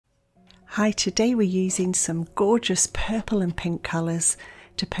Hi, today we're using some gorgeous purple and pink colours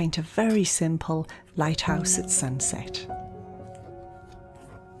to paint a very simple lighthouse at sunset.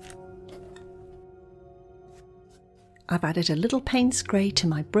 I've added a little Payne's Grey to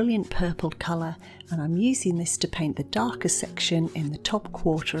my brilliant purple colour, and I'm using this to paint the darker section in the top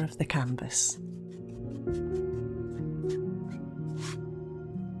quarter of the canvas.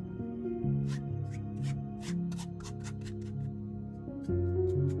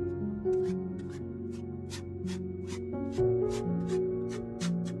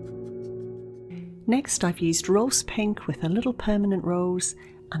 Next, I've used rose pink with a little permanent rose,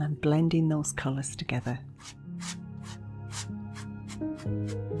 and I'm blending those colours together.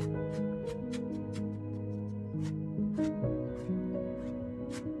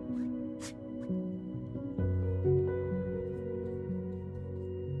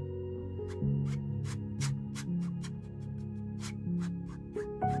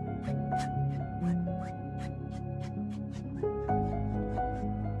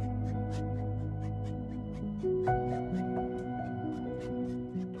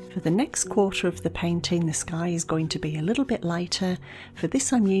 For the next quarter of the painting, the sky is going to be a little bit lighter. For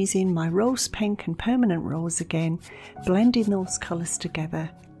this, I'm using my rose pink and permanent rose again, blending those colours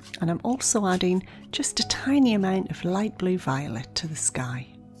together, and I'm also adding just a tiny amount of light blue violet to the sky.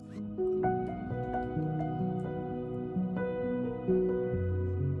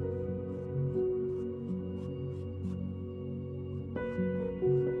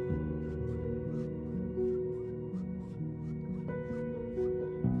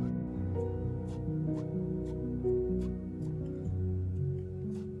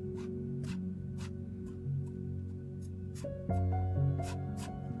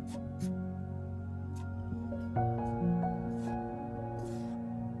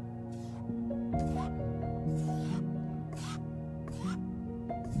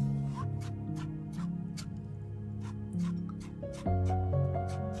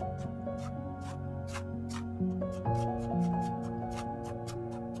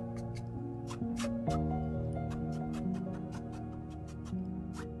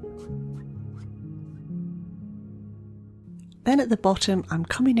 Then at the bottom, I'm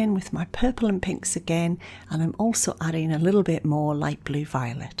coming in with my purple and pinks again, and I'm also adding a little bit more light blue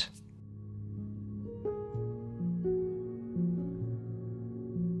violet.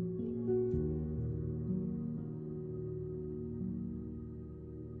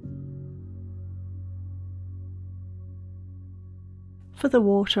 For the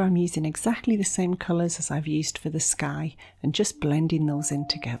water, I'm using exactly the same colours as I've used for the sky and just blending those in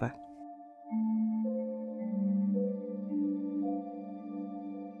together.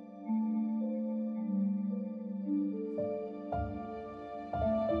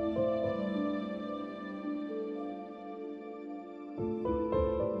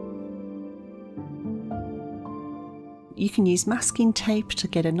 You can use masking tape to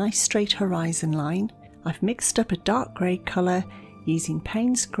get a nice straight horizon line. I've mixed up a dark grey colour using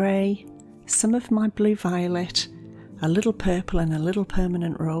Payne's Grey, some of my blue violet, a little purple and a little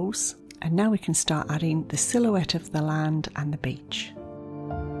permanent rose. And now we can start adding the silhouette of the land and the beach.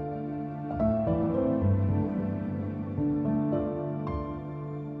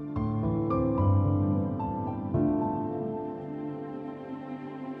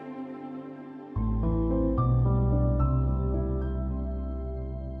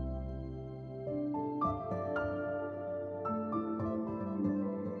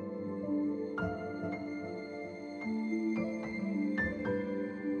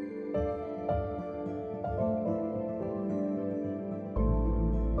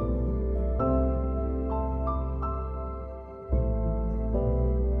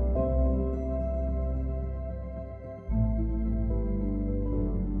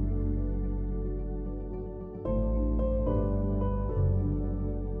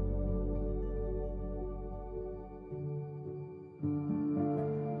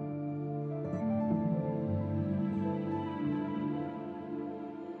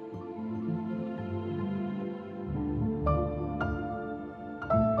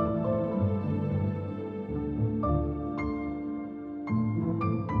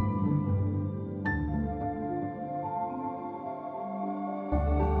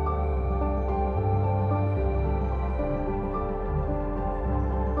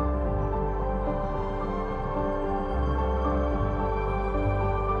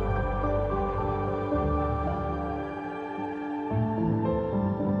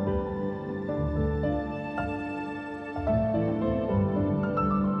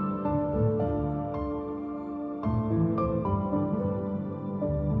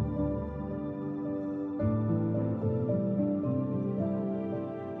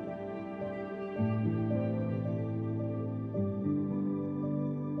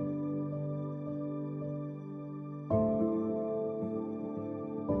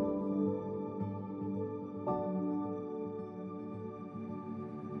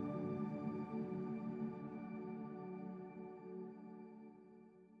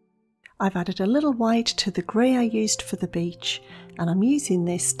 I've added a little white to the grey I used for the beach, and I'm using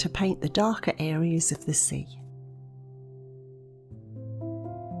this to paint the darker areas of the sea.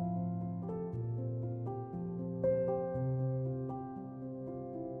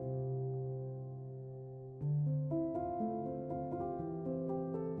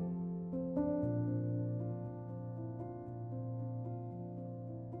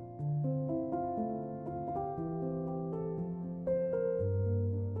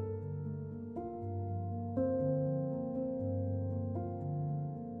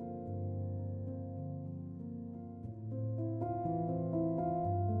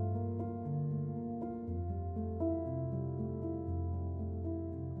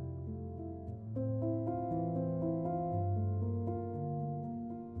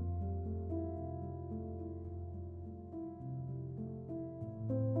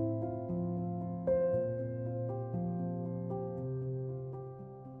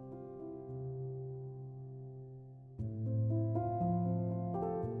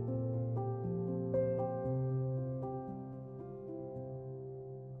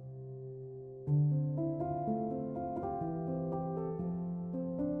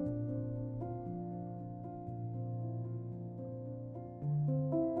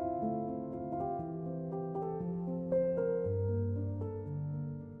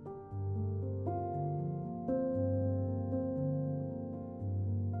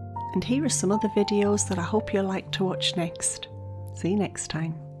 And here are some other videos that I hope you'll like to watch next. See you next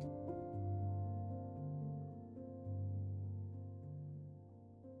time.